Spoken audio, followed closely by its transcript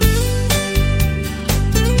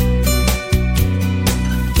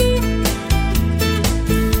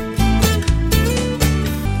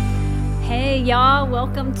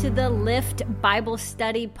Welcome to the Lift Bible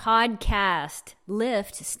Study Podcast.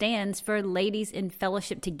 Lift stands for Ladies in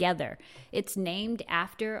Fellowship Together. It's named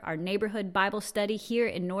after our neighborhood Bible study here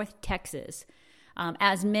in North Texas.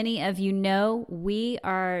 As many of you know, we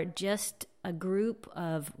are just a group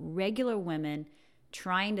of regular women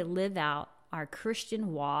trying to live out our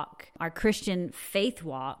Christian walk, our Christian faith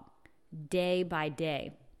walk, day by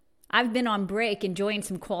day. I've been on break enjoying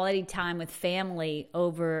some quality time with family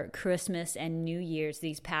over Christmas and New Year's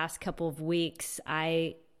these past couple of weeks.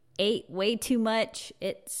 I ate way too much,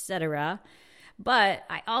 etc. But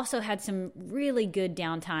I also had some really good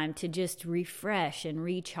downtime to just refresh and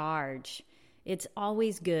recharge. It's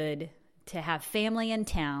always good to have family in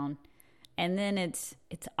town, and then it's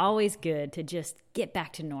always good to just get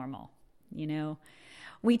back to normal, you know.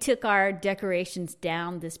 We took our decorations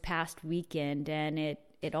down this past weekend, and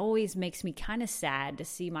it always makes me kind of sad to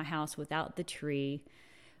see my house without the tree.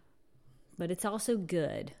 But it's also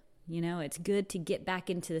good. You know, it's good to get back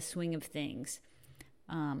into the swing of things.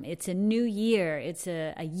 It's a new year. It's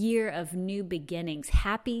a year of new beginnings.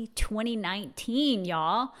 Happy 2019,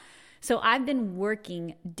 y'all. So I've been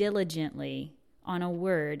working diligently on a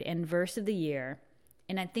word and verse of the year,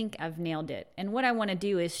 and I think I've nailed it. And what I want to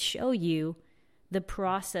do is show you the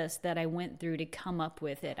process that I went through to come up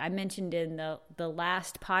with it. I mentioned in the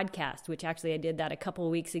last podcast, which actually I did that a couple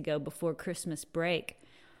of weeks ago before Christmas break,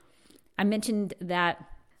 I mentioned that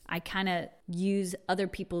I kind of use other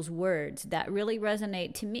people's words that really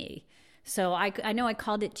resonate to me. So I know I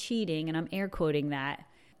called it cheating, and I'm air quoting that.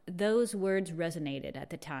 Those words resonated at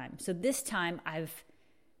the time. So this time I've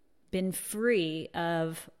been free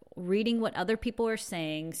of reading what other people are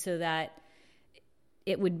saying so that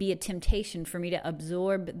it would be a temptation for me to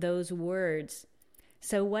absorb those words.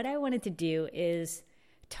 So what I wanted to do is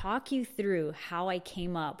talk you through how I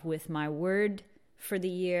came up with my word for the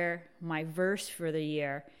year, my verse for the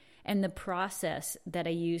year, and the process that I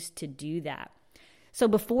used to do that. So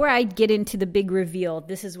before I get into the big reveal,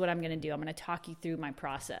 this is what I'm going to do. I'm going to talk you through my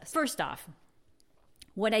process. First off,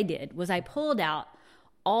 what I did was I pulled out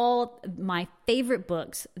all my favorite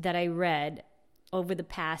books that I read over the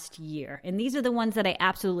past year. And these are the ones that I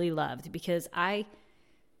absolutely loved because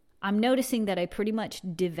I'm noticing that I pretty much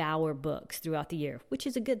devour books throughout the year, which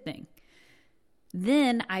is a good thing.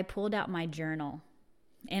 Then I pulled out my journal.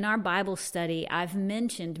 In our Bible study, I've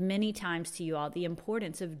mentioned many times to you all the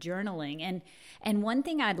importance of journaling. And one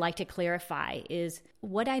thing I'd like to clarify is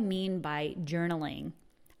what I mean by journaling.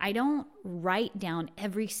 I don't write down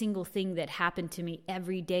every single thing that happened to me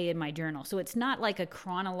every day in my journal. So it's not like a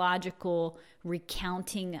chronological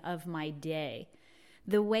recounting of my day.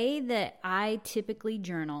 The way that I typically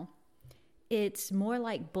journal, it's more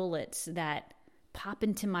like bullets that pop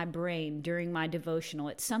into my brain during my devotional.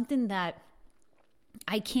 It's something that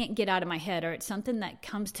I can't get out of my head, or it's something that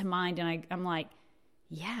comes to mind and I'm like,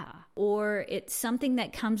 yeah. Or it's something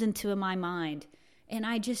that comes into my mind. And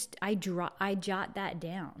I jot that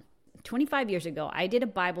down. 25 years ago, I did a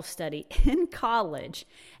Bible study in college,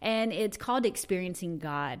 and it's called Experiencing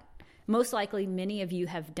God. Most likely, many of you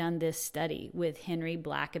have done this study with Henry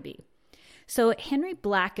Blackaby. So Henry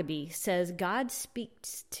Blackaby says God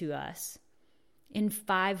speaks to us in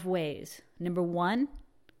 5 ways. Number 1,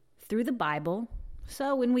 through the Bible.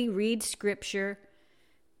 So when we read Scripture,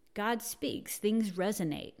 God speaks. Things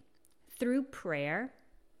resonate. Through prayer.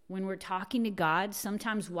 When we're talking to God,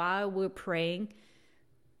 sometimes while we're praying,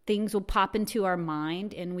 things will pop into our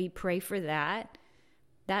mind and we pray for that.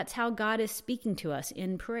 That's how God is speaking to us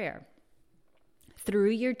in prayer. Through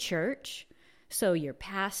your church, so your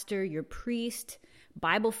pastor, your priest,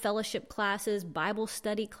 Bible fellowship classes, Bible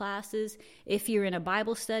study classes. If you're in a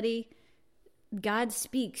Bible study, God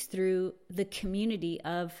speaks through the community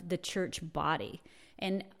of the church body.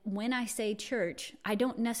 And when I say church, I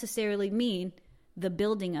don't necessarily mean the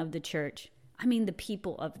building of the church. I mean the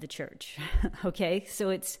people of the church. Okay? So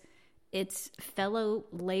it's fellow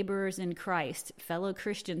laborers in Christ, fellow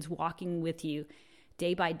Christians walking with you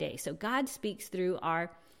day by day. So God speaks through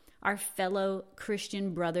our fellow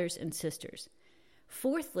Christian brothers and sisters.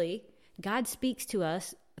 Fourthly, God speaks to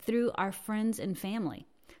us through our friends and family.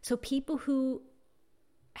 So people who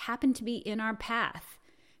happen to be in our path,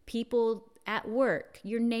 people at work,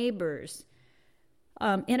 your neighbors,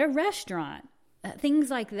 in a restaurant, things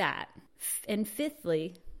like that. And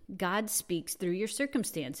fifthly, God speaks through your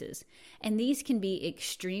circumstances. And these can be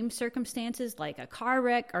extreme circumstances like a car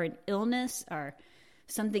wreck or an illness or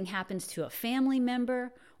something happens to a family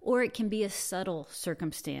member, or it can be a subtle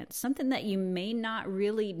circumstance, something that you may not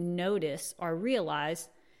really notice or realize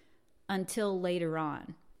until later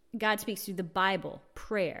on. God speaks through the Bible,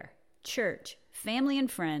 prayer, church, family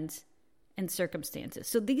and friends, and circumstances.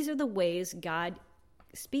 So these are the ways God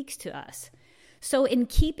speaks to us. So in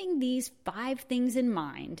keeping these 5 things in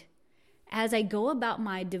mind, as I go about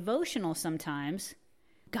my devotional sometimes,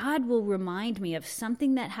 God will remind me of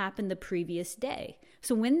something that happened the previous day.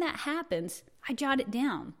 So when that happens, I jot it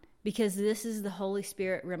down because this is the Holy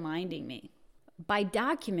Spirit reminding me. By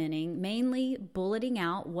documenting, mainly bulleting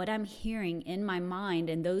out what I'm hearing in my mind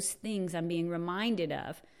and those things I'm being reminded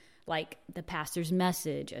of, like the pastor's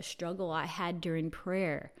message, a struggle I had during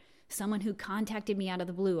prayer, someone who contacted me out of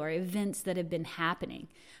the blue, or events that have been happening.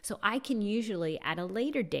 So I can usually, at a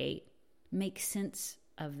later date, make sense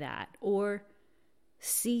of that or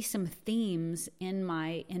see some themes in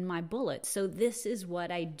my bullets. So this is what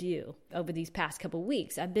I do over these past couple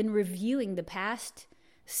weeks. I've been reviewing the past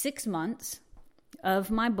 6 months of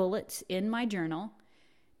my bullets in my journal,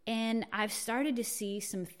 and I've started to see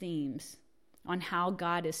some themes on how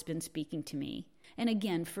God has been speaking to me. And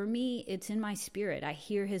again, for me, it's in my spirit. I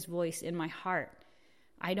hear his voice in my heart.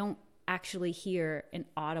 I don't actually hear an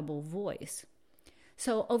audible voice.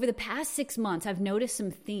 So over the past 6 months, I've noticed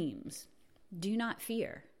some themes. Do not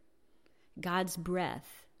fear. God's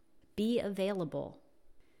breath. Be available.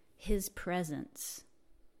 His presence.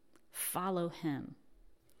 Follow him.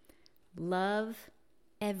 Love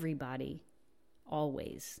everybody,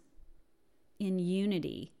 always. In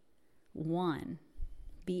unity, one.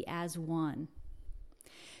 Be as one.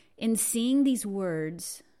 In seeing these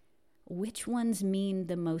words, which ones mean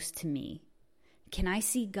the most to me? Can I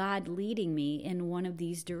see God leading me in one of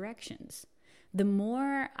these directions? The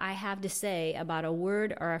more I have to say about a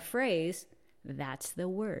word or a phrase, that's the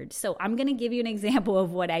word. So I'm going to give you an example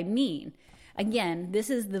of what I mean. Again, this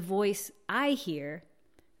is the voice I hear.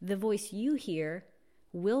 The voice you hear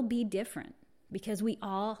will be different because we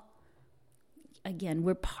all, again,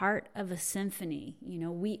 we're part of a symphony.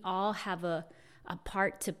 We all have a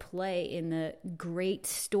part to play in the great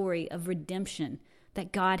story of redemption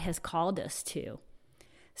that God has called us to.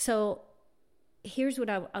 So here's what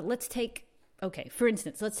for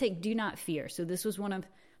instance, let's take do not fear. So this was one of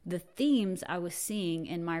the themes I was seeing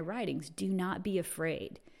in my writings. Do not be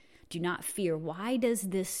afraid. Do not fear. Why does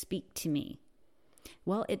this speak to me?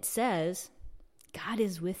 Well, it says, God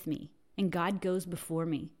is with me and God goes before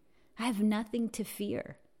me. I have nothing to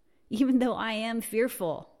fear, even though I am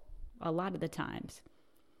fearful a lot of the times.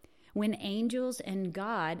 When angels and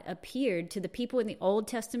God appeared to the people in the Old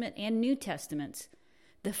Testament and New Testaments,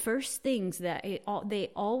 the first things that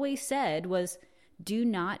they always said was, do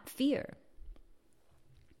not fear.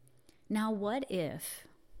 Now, what if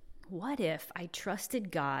I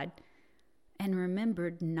trusted God and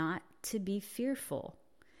remembered not to be fearful?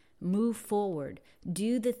 Move forward,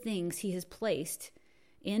 do the things he has placed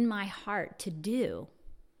in my heart to do.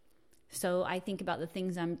 So I think about the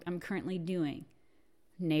things I'm currently doing.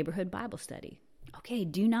 Neighborhood Bible study. Okay,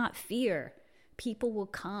 do not fear. People will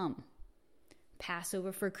come.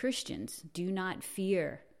 Passover for Christians. Do not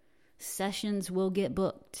fear. Sessions will get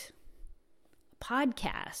booked.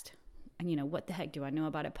 Podcast. And what the heck do I know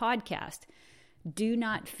about a podcast? Do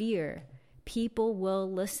not fear. People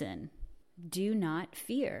will listen. Do not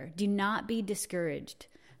fear. Do not be discouraged.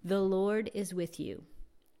 The Lord is with you.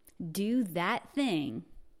 Do that thing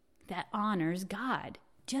that honors God.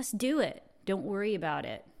 Just do it. Don't worry about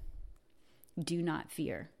it. Do not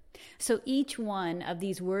fear. So each one of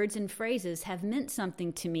these words and phrases have meant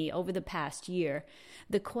something to me over the past year.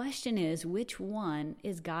 The question is, which one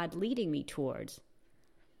is God leading me towards?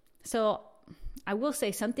 So I will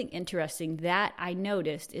say something interesting that I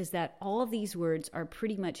noticed is that all of these words are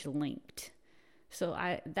pretty much linked. So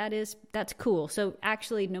that's cool. So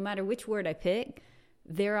actually, no matter which word I pick,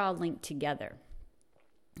 they're all linked together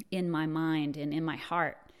in my mind and in my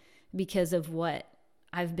heart because of what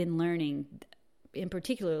I've been learning, in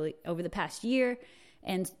particularly over the past year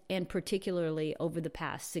and particularly over the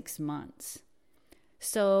past 6 months.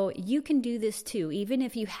 So you can do this too, even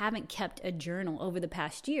if you haven't kept a journal over the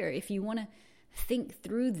past year. If you want to think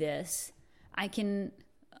through this, we're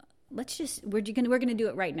going to do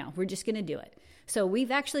it right now. We're just going to do it. So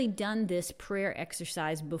we've actually done this prayer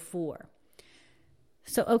exercise before.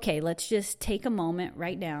 So, okay, let's just take a moment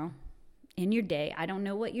right now in your day. I don't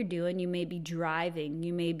know what you're doing. You may be driving.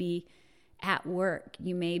 You may be at work.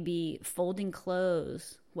 You may be folding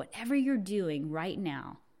clothes. Whatever you're doing right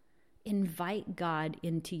now, invite God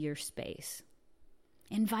into your space.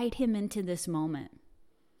 Invite him into this moment.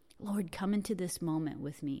 Lord, come into this moment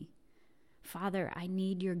with me. Father, I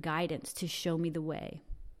need your guidance to show me the way.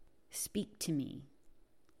 Speak to me.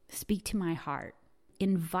 Speak to my heart.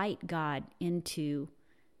 Invite God into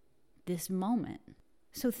this moment.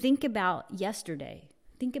 So think about yesterday.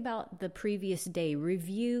 Think about the previous day.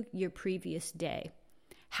 Review your previous day.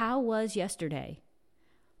 How was yesterday?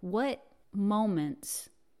 What moments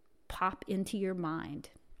pop into your mind?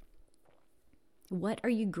 What are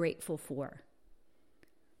you grateful for?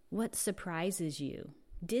 What surprises you?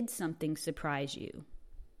 Did something surprise you?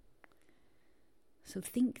 So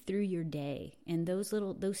think through your day and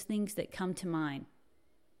those things that come to mind.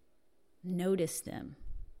 Notice them.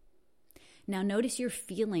 Now notice your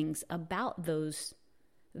feelings about those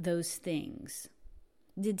things.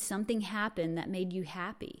 Did something happen that made you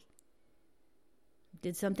happy?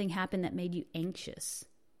 Did something happen that made you anxious?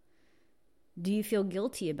 Do you feel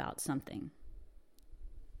guilty about something?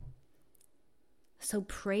 So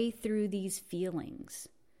pray through these feelings.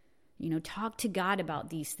 Talk to God about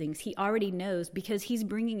these things. He already knows because He's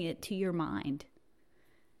bringing it to your mind.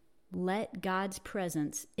 Let God's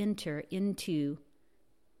presence enter into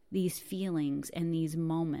these feelings and these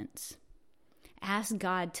moments. Ask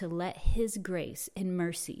God to let His grace and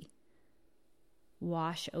mercy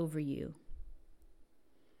wash over you.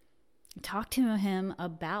 Talk to Him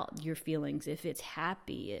about your feelings, if it's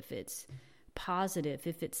happy, if it's positive,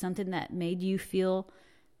 if it's something that made you feel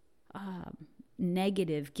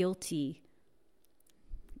negative, guilty.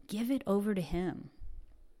 Give it over to Him.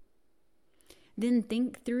 Then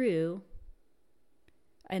think through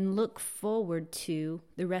and look forward to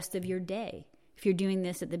the rest of your day. If you're doing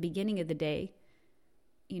this at the beginning of the day,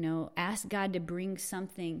 ask God to bring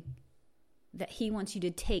something that He wants you to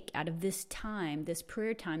take out of this time, this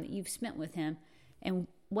prayer time that you've spent with Him, and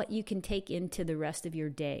what you can take into the rest of your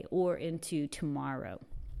day or into tomorrow.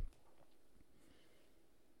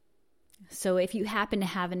 So if you happen to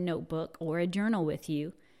have a notebook or a journal with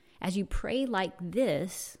you, as you pray like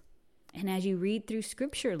this, and as you read through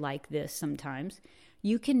scripture like this sometimes,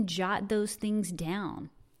 you can jot those things down,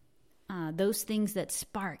 those things that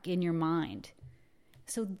spark in your mind.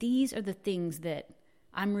 So these are the things that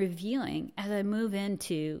I'm reviewing as I move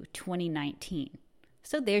into 2019.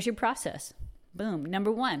 So there's your process. Boom.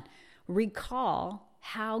 Number 1, recall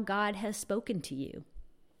how God has spoken to you.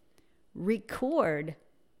 Record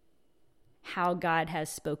how God has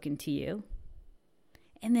spoken to you.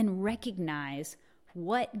 And then recognize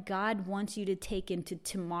what God wants you to take into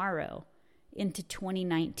tomorrow, into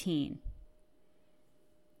 2019.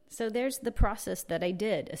 So there's the process that I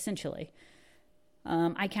did, essentially.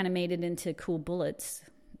 I kind of made it into cool bullets,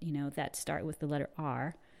 that start with the letter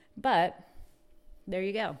R. But there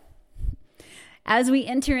you go. As we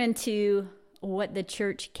enter into what the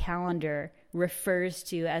church calendar refers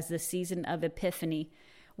to as the season of Epiphany,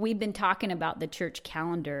 we've been talking about the church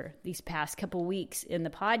calendar these past couple weeks in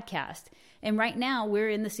the podcast. And right now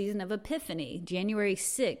we're in the season of Epiphany. January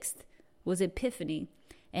 6th was Epiphany.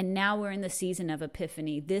 And now we're in the season of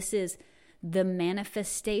Epiphany. This is the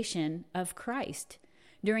manifestation of Christ.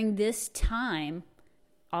 During this time,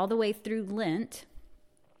 all the way through Lent,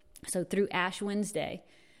 so through Ash Wednesday,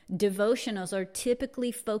 devotionals are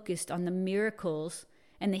typically focused on the miracles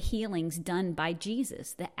and the healings done by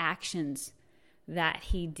Jesus, the actions that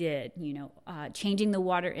He did, changing the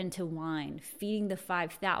water into wine, feeding the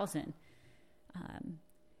 5,000,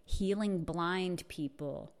 healing blind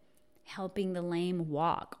people, helping the lame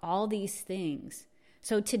walk, all these things.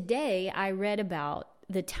 So today I read about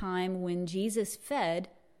the time when Jesus fed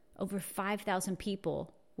over 5,000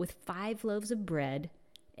 people with 5 loaves of bread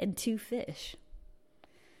and 2 fish.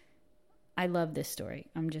 I love this story.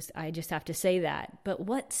 I just have to say that. But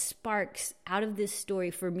what sparks out of this story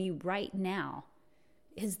for me right now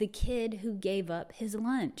is the kid who gave up his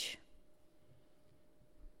lunch.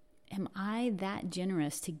 Am I that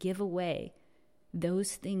generous to give away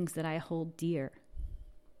those things that I hold dear?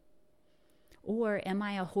 Or am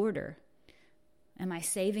I a hoarder? Am I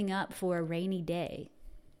saving up for a rainy day?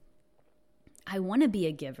 I want to be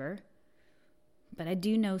a giver, but I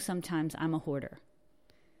do know sometimes I'm a hoarder.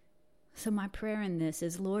 So my prayer in this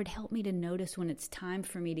is, Lord, help me to notice when it's time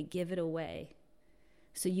for me to give it away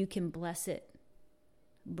so you can bless it,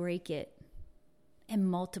 break it, and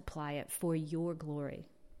multiply it for your glory.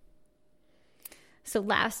 So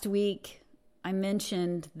last week, I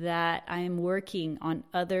mentioned that I am working on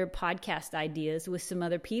other podcast ideas with some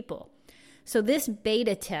other people. So this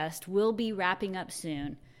beta test will be wrapping up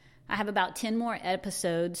soon. I have about 10 more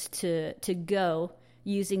episodes to go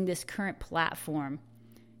using this current platform.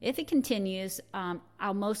 If it continues,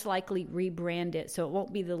 I'll most likely rebrand it so it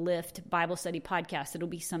won't be the Lift Bible Study Podcast. It'll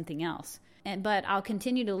be something else. But I'll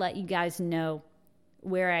continue to let you guys know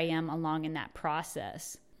where I am along in that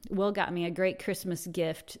process. Will got me a great Christmas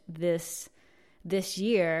gift this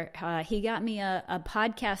year. He got me a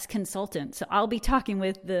podcast consultant. So I'll be talking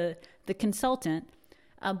with the consultant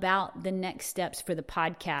about the next steps for the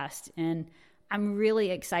podcast. And I'm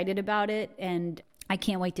really excited about it, and I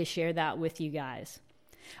can't wait to share that with you guys.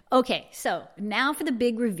 Okay, so now for the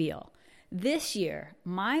big reveal. This year,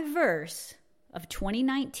 my verse of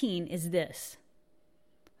 2019 is this: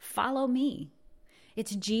 follow me.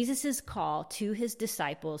 It's Jesus' call to his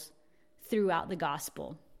disciples throughout the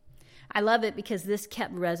gospel. I love it because this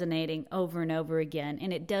kept resonating over and over again,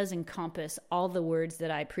 and it does encompass all the words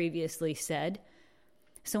that I previously said.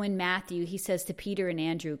 So in Matthew, he says to Peter and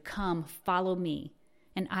Andrew, "Come, follow me,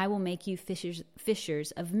 and I will make you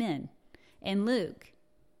fishers of men." In Luke,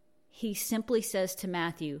 he simply says to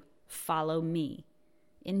Matthew, "Follow me."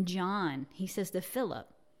 In John, he says to Philip,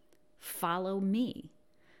 "Follow me."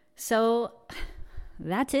 So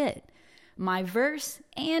that's it. My verse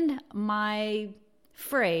and my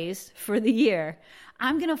phrase for the year.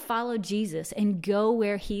 I'm going to follow Jesus and go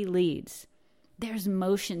where he leads. There's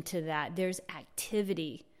motion to that. There's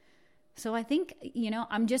activity. So I think,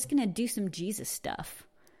 I'm just going to do some Jesus stuff.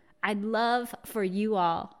 I'd love for you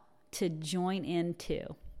all to join in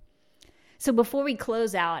too. So before we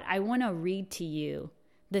close out, I want to read to you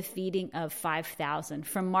the feeding of 5,000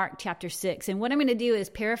 from Mark chapter 6. And what I'm going to do is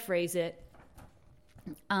paraphrase it.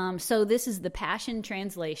 So this is the Passion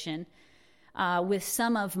Translation with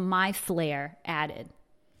some of my flair added.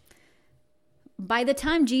 By the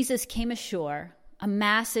time Jesus came ashore, a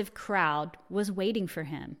massive crowd was waiting for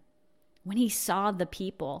him. When he saw the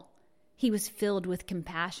people, he was filled with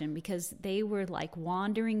compassion because they were like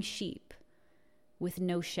wandering sheep with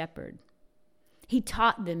no shepherd. He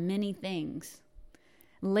taught them many things.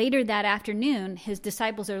 Later that afternoon, his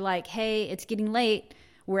disciples are like, "Hey, it's getting late.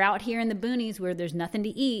 We're out here in the boonies where there's nothing to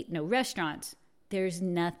eat, no restaurants. There's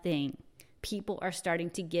nothing." People are starting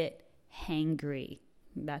to get hangry.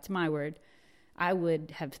 That's my word. I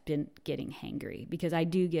would have been getting hangry because I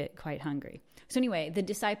do get quite hungry. So anyway, the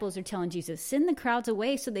disciples are telling Jesus, send the crowds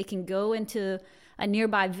away so they can go into a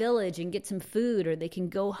nearby village and get some food, or they can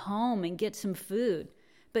go home and get some food.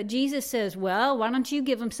 But Jesus says, well, why don't you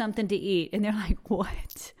give them something to eat? And they're like,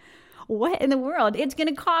 what? What in the world? It's going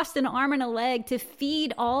to cost an arm and a leg to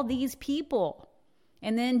feed all these people.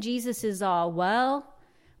 And then Jesus is all, well,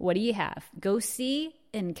 what do you have? Go see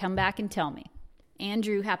and come back and tell me.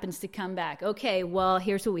 Andrew happens to come back. Okay, well,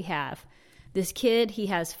 here's what we have. This kid, he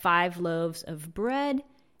has 5 loaves of bread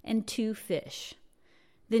and 2 fish.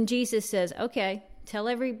 Then Jesus says, okay, tell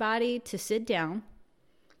everybody to sit down.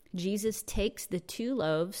 Jesus takes the 2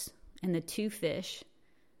 loaves and the 2 fish.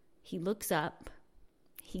 He looks up.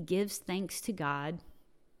 He gives thanks to God.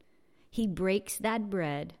 He breaks that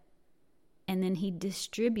bread, and then he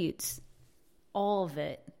distributes all of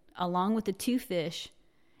it along with the 2 fish,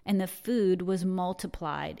 and the food was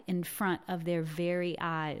multiplied in front of their very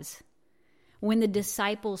eyes. When the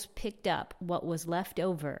disciples picked up what was left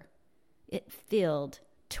over, it filled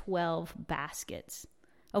 12 baskets.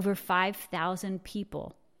 Over 5,000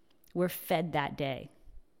 people were fed that day.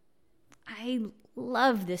 I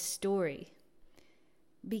love this story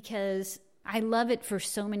because I love it for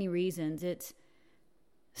so many reasons. It's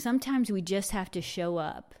sometimes we just have to show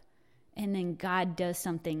up, and then God does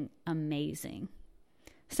something amazing.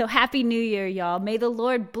 So Happy New Year, y'all. May the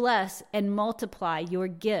Lord bless and multiply your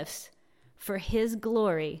gifts for his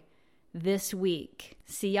glory this week.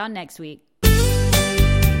 See y'all next week.